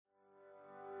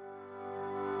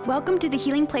Welcome to the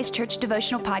Healing Place Church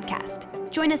Devotional Podcast.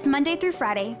 Join us Monday through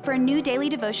Friday for a new daily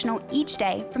devotional each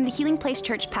day from the Healing Place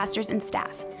Church pastors and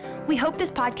staff. We hope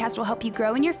this podcast will help you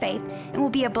grow in your faith and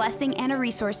will be a blessing and a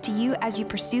resource to you as you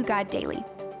pursue God daily.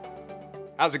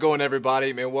 How's it going,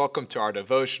 everybody? Man, welcome to our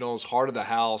devotionals, Heart of the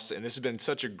House. And this has been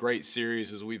such a great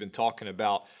series as we've been talking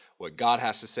about what God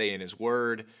has to say in His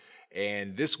Word.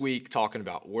 And this week, talking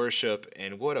about worship,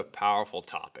 and what a powerful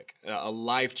topic, a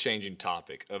life-changing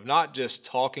topic of not just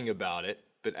talking about it,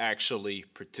 but actually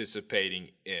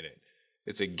participating in it.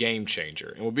 It's a game changer.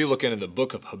 And we'll be looking in the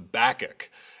book of Habakkuk.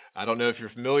 I don't know if you're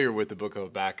familiar with the book of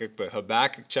Habakkuk, but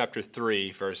Habakkuk chapter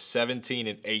 3, verse 17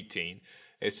 and 18,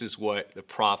 this is what the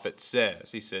prophet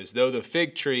says. He says, "Though the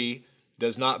fig tree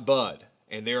does not bud,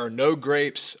 and there are no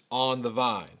grapes on the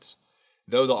vines,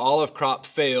 though the olive crop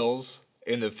fails,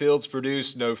 and the fields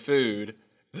produce no food,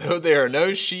 though there are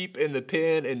no sheep in the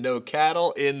pen and no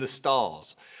cattle in the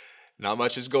stalls." Not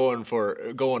much is going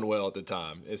well at the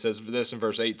time. It says this in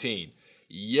verse 18,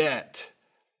 "Yet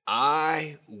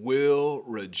I will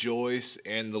rejoice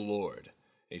in the Lord."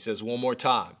 He says one more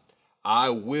time, "I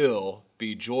will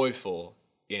be joyful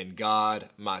in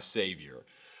God my Savior."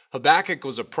 Habakkuk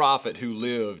was a prophet who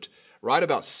lived right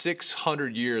about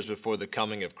 600 years before the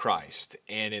coming of Christ.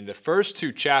 And in the first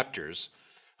two chapters,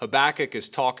 Habakkuk is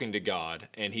talking to God,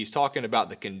 and he's talking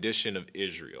about the condition of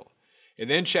Israel. And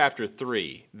then chapter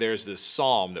 3, there's this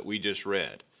psalm that we just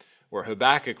read, where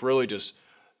Habakkuk really just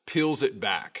peels it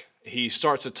back. He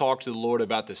starts to talk to the Lord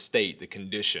about the state, the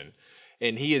condition,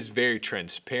 and he is very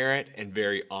transparent and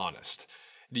very honest.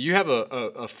 Do you have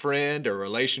a friend or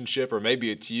relationship, or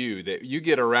maybe it's you, that you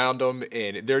get around them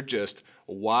and they're just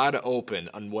wide open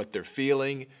on what they're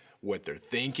feeling, what they're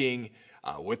thinking,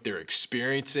 what they're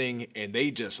experiencing, and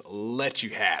they just let you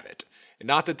have it?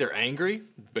 Not that they're angry,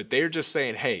 but they're just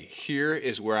saying, hey, here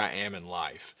is where I am in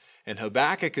life. And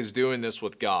Habakkuk is doing this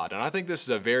with God. And I think this is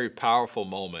a very powerful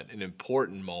moment, an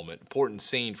important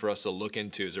scene for us to look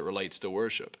into as it relates to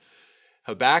worship.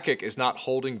 Habakkuk is not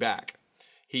holding back.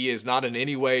 He is not in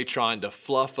any way trying to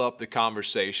fluff up the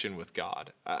conversation with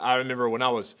God. I remember when I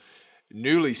was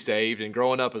newly saved and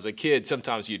growing up as a kid,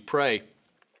 sometimes you'd pray,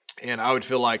 and I would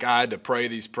feel like I had to pray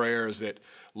these prayers that,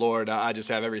 Lord, I just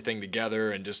have everything together,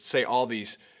 and just say all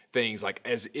these things like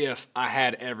as if I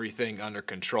had everything under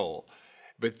control.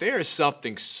 But there is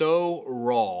something so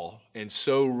raw and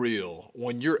so real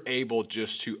when you're able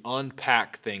just to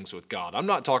unpack things with God. I'm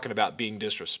not talking about being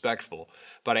disrespectful,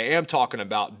 but I am talking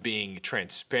about being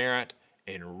transparent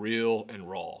and real and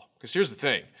raw. Because here's the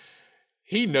thing,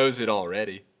 He knows it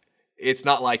already. It's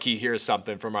not like He hears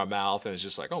something from our mouth and is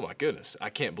just like, oh my goodness,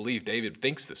 I can't believe David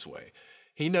thinks this way.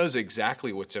 He knows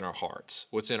exactly what's in our hearts,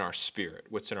 what's in our spirit,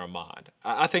 what's in our mind.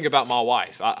 I think about my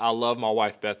wife. I love my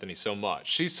wife, Bethany, so much.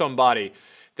 She's somebody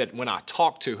that when I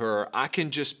talk to her, I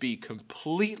can just be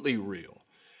completely real.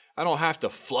 I don't have to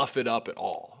fluff it up at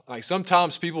all. Like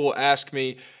sometimes people will ask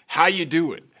me, how you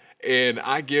doing? And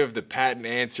I give the patent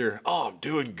answer, oh, I'm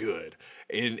doing good.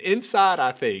 And inside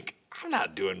I think, I'm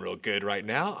not doing real good right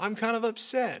now. I'm kind of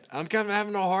upset. I'm kind of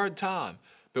having a hard time.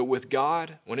 But with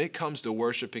God, when it comes to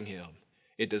worshiping Him,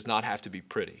 it does not have to be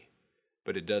pretty,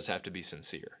 but it does have to be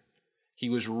sincere. He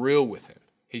was real with him.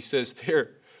 He says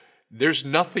there's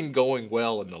nothing going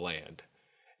well in the land.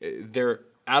 They're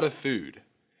out of food.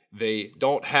 They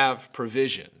don't have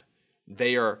provision.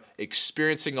 They are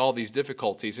experiencing all these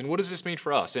difficulties. And what does this mean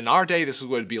for us? In our day, this is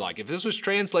what it'd be like. If this was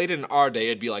translated in our day,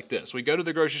 it'd be like this. We go to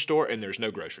the grocery store and there's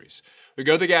no groceries. We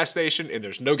go to the gas station and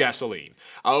there's no gasoline.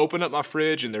 I open up my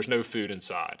fridge and there's no food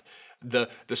inside. The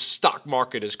stock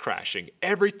market is crashing.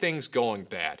 Everything's going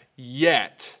bad.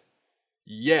 Yet,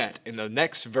 in the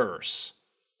next verse,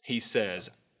 he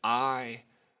says, I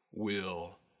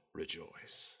will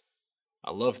rejoice.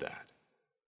 I love that.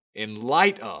 In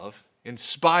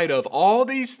spite of all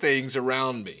these things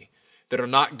around me that are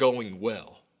not going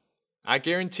well, I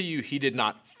guarantee you he did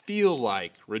not feel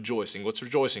like rejoicing. What's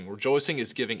rejoicing? Rejoicing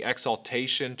is giving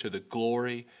exaltation to the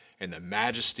glory and the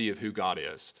majesty of who God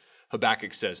is.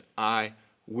 Habakkuk says, I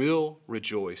will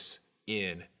rejoice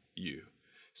in you.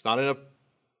 It's not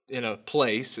in a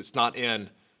place, it's not in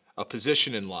a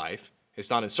position in life, it's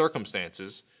not in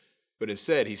circumstances, but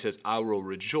instead he says, I will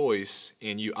rejoice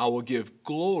in you. I will give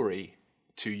glory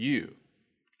to you.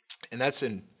 And that's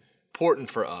important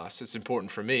for us. It's important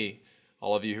for me,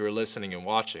 all of you who are listening and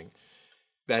watching,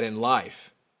 that in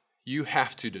life you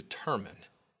have to determine,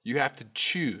 you have to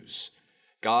choose,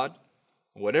 God,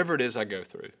 whatever it is I go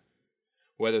through,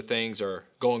 whether things are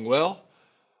going well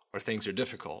or things are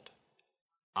difficult,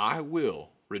 I will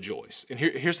rejoice. And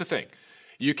here's the thing.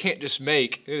 You can't just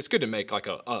it's good to make like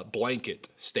a blanket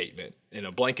statement and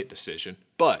a blanket decision,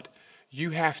 but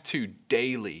you have to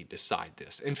daily decide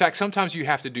this. In fact, sometimes you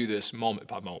have to do this moment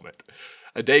by moment.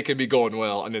 A day can be going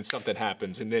well, and then something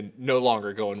happens, and then no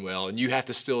longer going well, and you have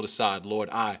to still decide, Lord,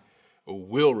 I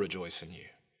will rejoice in you.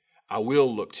 I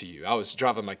will look to you. I was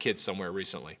driving my kids somewhere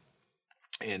recently,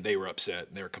 and they were upset,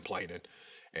 and they were complaining,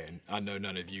 and I know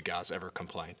none of you guys ever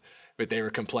complain, but they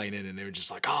were complaining, and they were just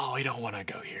like, oh, we don't want to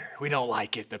go here. We don't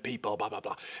like it, the people, blah, blah,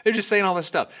 blah. They're just saying all this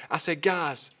stuff. I said,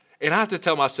 guys, and I have to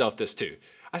tell myself this too.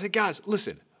 I said, guys,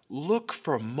 listen, look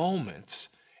for moments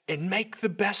and make the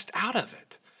best out of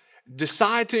it.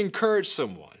 Decide to encourage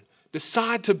someone.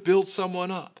 Decide to build someone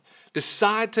up.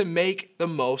 Decide to make the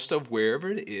most of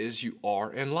wherever it is you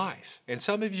are in life. And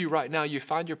some of you right now, you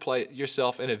find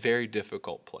yourself in a very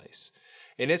difficult place.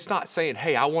 And it's not saying,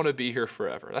 hey, I want to be here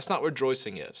forever. That's not what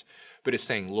rejoicing is. But it's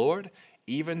saying, Lord,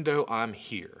 even though I'm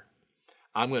here,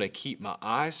 I'm going to keep my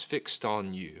eyes fixed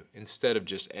on you instead of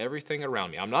just everything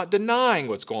around me. I'm not denying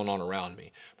what's going on around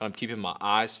me, but I'm keeping my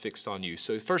eyes fixed on you.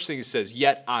 So the first thing he says,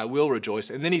 yet I will rejoice.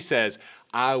 And then he says,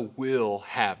 I will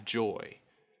have joy.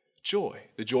 Joy.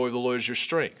 The joy of the Lord is your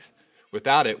strength.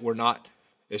 Without it, we're not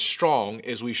as strong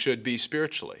as we should be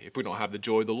spiritually if we don't have the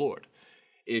joy of the Lord.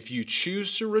 If you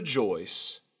choose to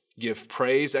rejoice, give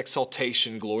praise,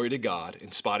 exaltation, glory to God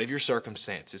in spite of your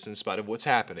circumstances, in spite of what's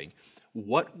happening,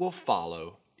 what will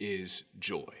follow is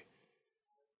joy.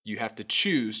 You have to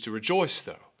choose to rejoice,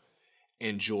 though,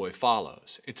 and joy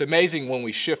follows. It's amazing when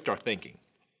we shift our thinking.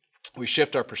 We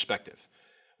shift our perspective.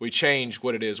 We change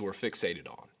what it is we're fixated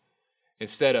on.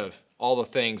 Instead of all the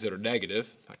things that are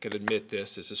negative, I can admit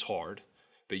this is hard,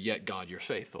 but yet, God, you're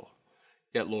faithful.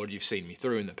 Yet, Lord, you've seen me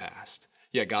through in the past.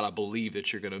 Yet, God, I believe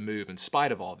that you're going to move in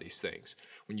spite of all these things.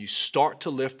 When you start to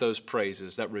lift those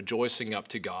praises, that rejoicing up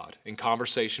to God in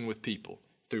conversation with people,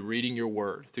 through reading your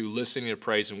word, through listening to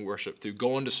praise and worship, through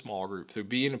going to small group, through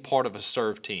being a part of a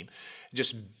serve team,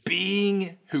 just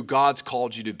being who God's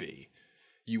called you to be,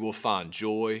 you will find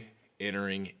joy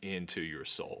entering into your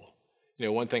soul. You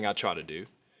know, one thing I try to do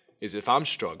is if I'm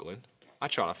struggling, I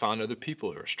try to find other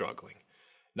people who are struggling.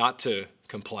 Not to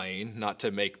complain, not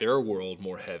to make their world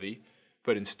more heavy,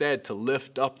 but instead to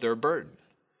lift up their burden.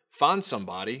 Find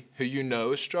somebody who you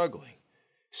know is struggling.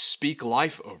 Speak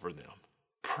life over them.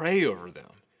 Pray over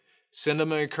them. Send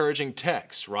them an encouraging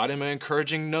text. Write them an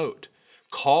encouraging note.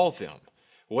 Call them.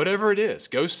 Whatever it is,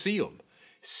 go see them.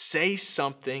 Say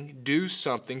something, do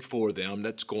something for them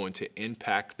that's going to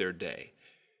impact their day.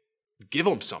 Give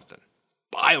them something.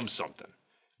 Buy them something.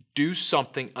 Do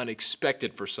something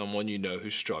unexpected for someone you know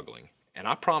who's struggling. And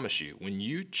I promise you, when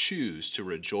you choose to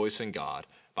rejoice in God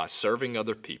by serving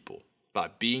other people, by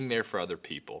being there for other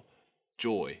people,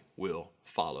 joy will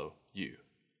follow you.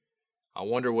 I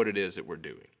wonder what it is that we're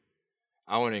doing.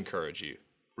 I want to encourage you,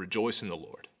 rejoice in the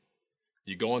Lord.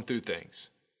 You're going through things.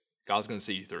 God's going to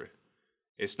see you through.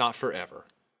 It's not forever.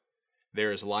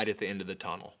 There is light at the end of the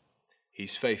tunnel.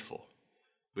 He's faithful.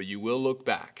 But you will look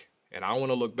back, and I want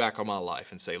to look back on my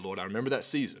life and say, Lord, I remember that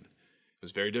season. It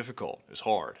was very difficult. It was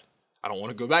hard. I don't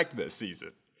want to go back to that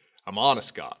season. I'm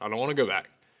honest, God. I don't want to go back.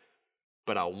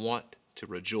 But I want to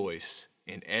rejoice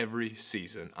in every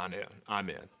season I'm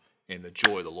in, and the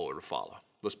joy of the Lord will follow.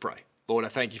 Let's pray. Lord, I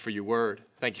thank you for your word.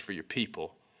 Thank you for your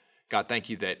people. God, thank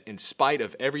you that in spite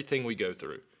of everything we go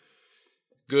through,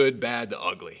 good, bad, the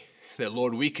ugly, that,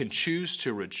 Lord, we can choose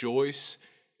to rejoice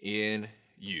in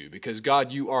you because,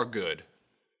 God, you are good,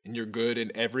 and you're good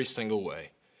in every single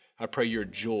way. I pray your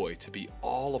joy to be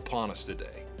all upon us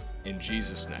today. In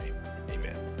Jesus' name,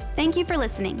 amen. Thank you for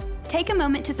listening. Take a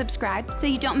moment to subscribe so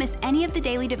you don't miss any of the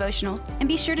daily devotionals, and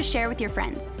be sure to share with your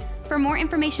friends. For more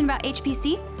information about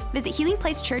HPC, visit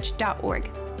healingplacechurch.org.